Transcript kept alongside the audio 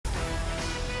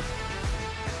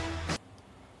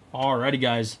Alrighty,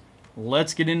 guys.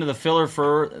 Let's get into the filler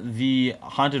for the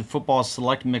Haunted Football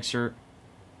Select Mixer.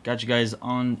 Got you guys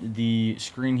on the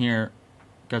screen here.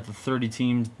 Got the 30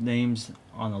 team names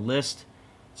on the list.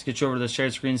 Let's get you over to the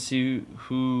shared screen and see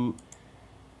who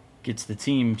gets the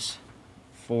teams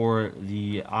for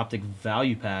the Optic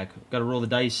Value Pack. Got to roll the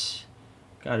dice.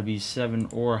 Got to be 7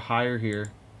 or higher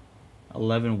here.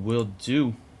 11 will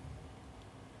do.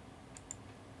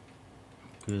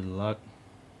 Good luck.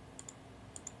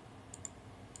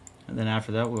 And then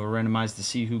after that, we'll randomize to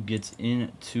see who gets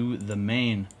into the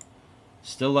main.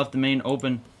 Still left the main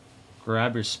open.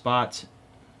 Grab your spot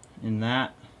in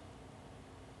that.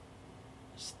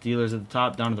 Steelers at the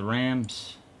top, down to the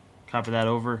Rams. Copy that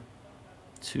over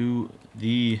to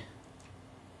the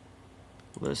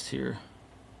list here.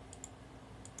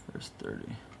 First 30.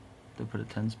 They put a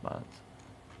 10 spots.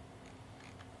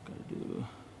 Gotta do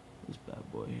this bad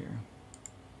boy here.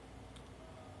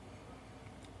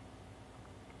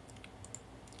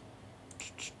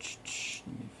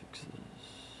 Let me fix this.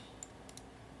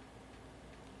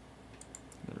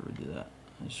 Gotta redo that.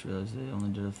 I just realized they only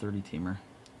did a 30 teamer.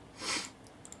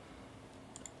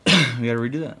 We gotta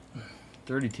redo that.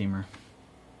 30 teamer.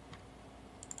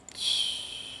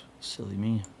 Silly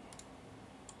me.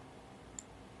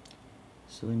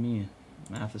 Silly me.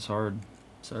 Math is hard.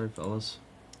 Sorry, fellas.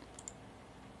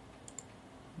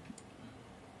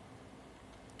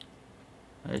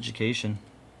 Education.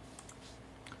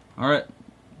 Alright.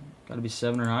 Gotta be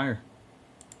 7 or higher.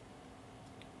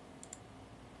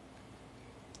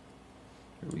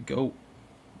 Here we go.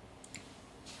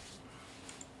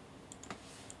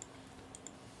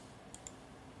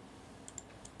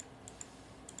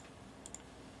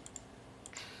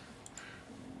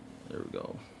 There we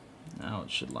go. Now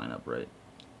it should line up right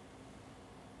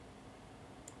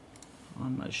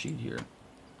on my sheet here.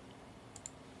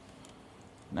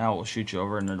 Now we'll shoot you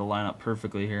over and it'll line up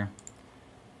perfectly here.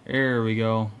 There we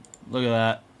go. Look at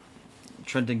that.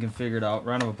 Trenton can figure it out.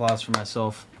 Round of applause for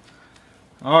myself.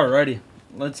 Alrighty.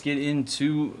 Let's get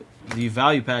into the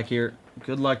value pack here.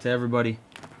 Good luck to everybody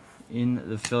in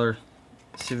the filler.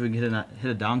 See if we can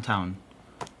hit a downtown.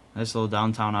 Nice little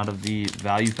downtown out of the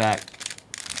value pack.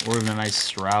 Or even a nice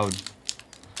Stroud.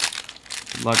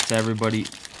 Good luck to everybody.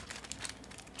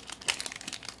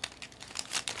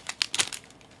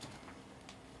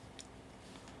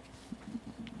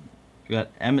 We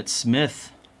got Emmitt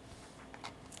Smith,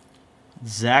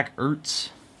 Zach Ertz,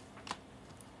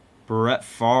 Brett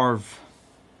Favre,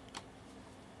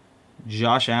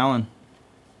 Josh Allen,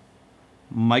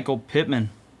 Michael Pittman,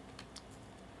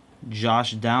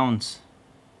 Josh Downs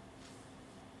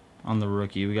on the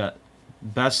rookie. We got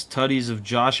best tutties of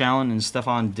Josh Allen and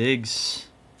Stephon Diggs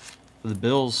for the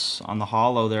Bills on the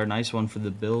hollow there. Nice one for the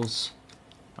Bills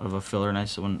out of a filler.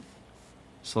 Nice one.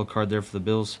 Nice little card there for the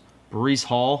Bills. Breece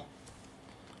Hall.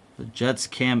 The Jets,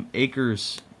 Cam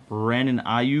Akers, Brandon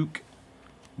Ayuk,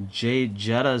 Jay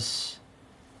Jettas,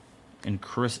 and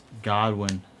Chris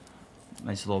Godwin.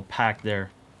 Nice little pack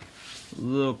there.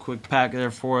 Little quick pack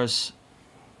there for us.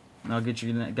 And I'll get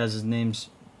you guys' names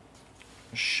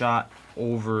shot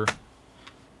over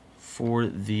for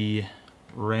the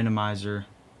randomizer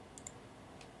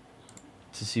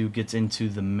to see who gets into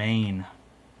the main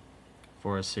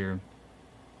for us here.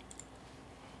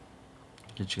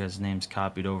 Get you guys' names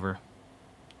copied over.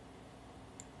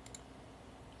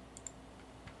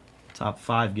 Top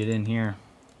 5 get in here.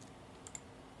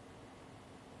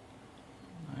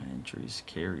 9 entries.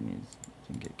 Carey needs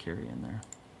to get Carey in there.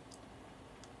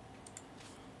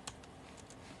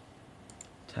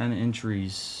 10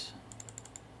 entries.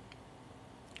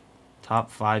 Top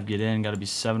 5 get in. Got to be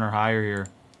 7 or higher here.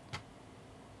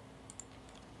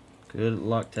 Good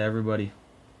luck to everybody.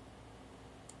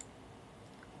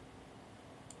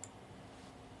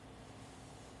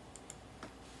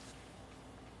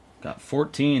 Got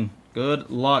 14.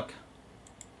 Good luck.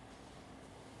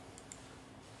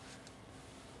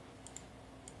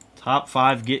 Top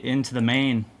 5 get into the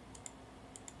main.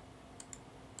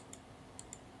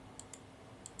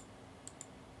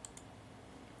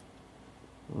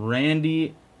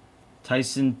 Randy,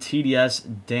 Tyson,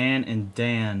 TDS, Dan, and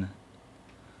Dan.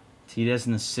 TDS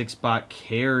in the 6 spot.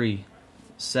 Carey.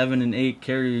 7 and 8.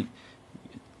 Carey.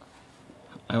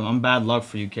 I'm bad luck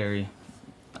for you, Carey.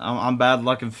 I'm bad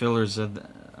luck in fillers.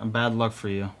 I'm bad luck for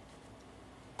you.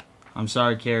 I'm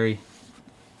sorry, Carey.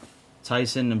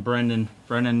 Tyson and Brendan.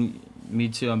 Brendan, me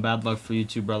too. I'm bad luck for you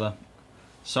too, brother.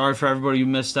 Sorry for everybody who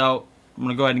missed out. I'm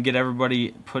gonna go ahead and get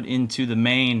everybody put into the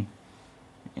main,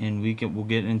 and we'll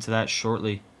get into that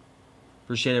shortly.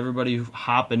 Appreciate everybody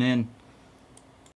hopping in.